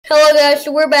Hello guys,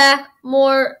 so we're back.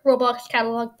 More Roblox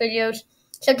catalog videos.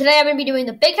 So today I'm going to be doing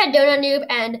the Bighead Donut Noob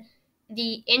and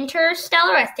the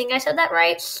Interstellar, I think I said that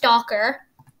right, Stalker.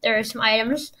 There are some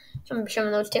items, so I'm going to be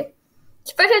showing those too.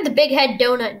 So first I have the Bighead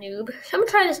Donut Noob. So I'm going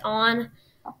to try this on.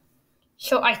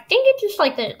 So I think it's just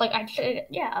like the,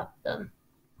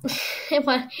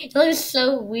 it looks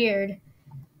so weird.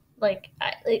 I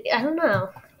don't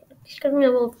know. It's gonna be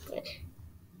a little, it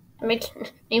makes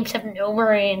names have no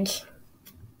brains.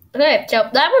 Okay, so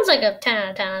that one's like a 10 out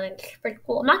of 10. I think it's pretty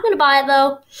cool. I'm not going to buy it,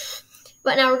 though.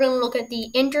 But now we're going to look at the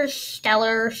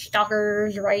Interstellar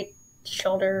Stalker's right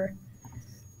shoulder.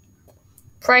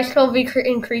 Price will be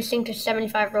increasing to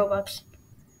 75 Robux.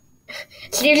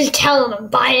 So you're just telling them,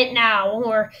 buy it now,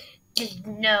 or just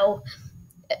no.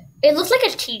 It looks like a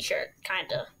t-shirt,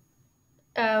 kind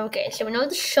of. Okay, so we know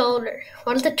the shoulder.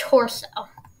 What is the torso?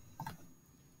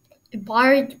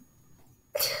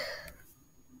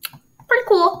 Pretty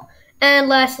cool. And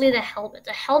lastly, the helmet.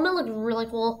 The helmet looks really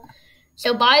cool.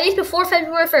 So buy these before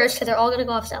February 1st because they're all going to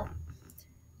go off sale.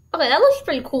 Okay, that looks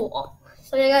pretty cool.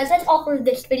 So yeah, guys, that's all for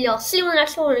this video. I'll see you in the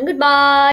next one, and goodbye.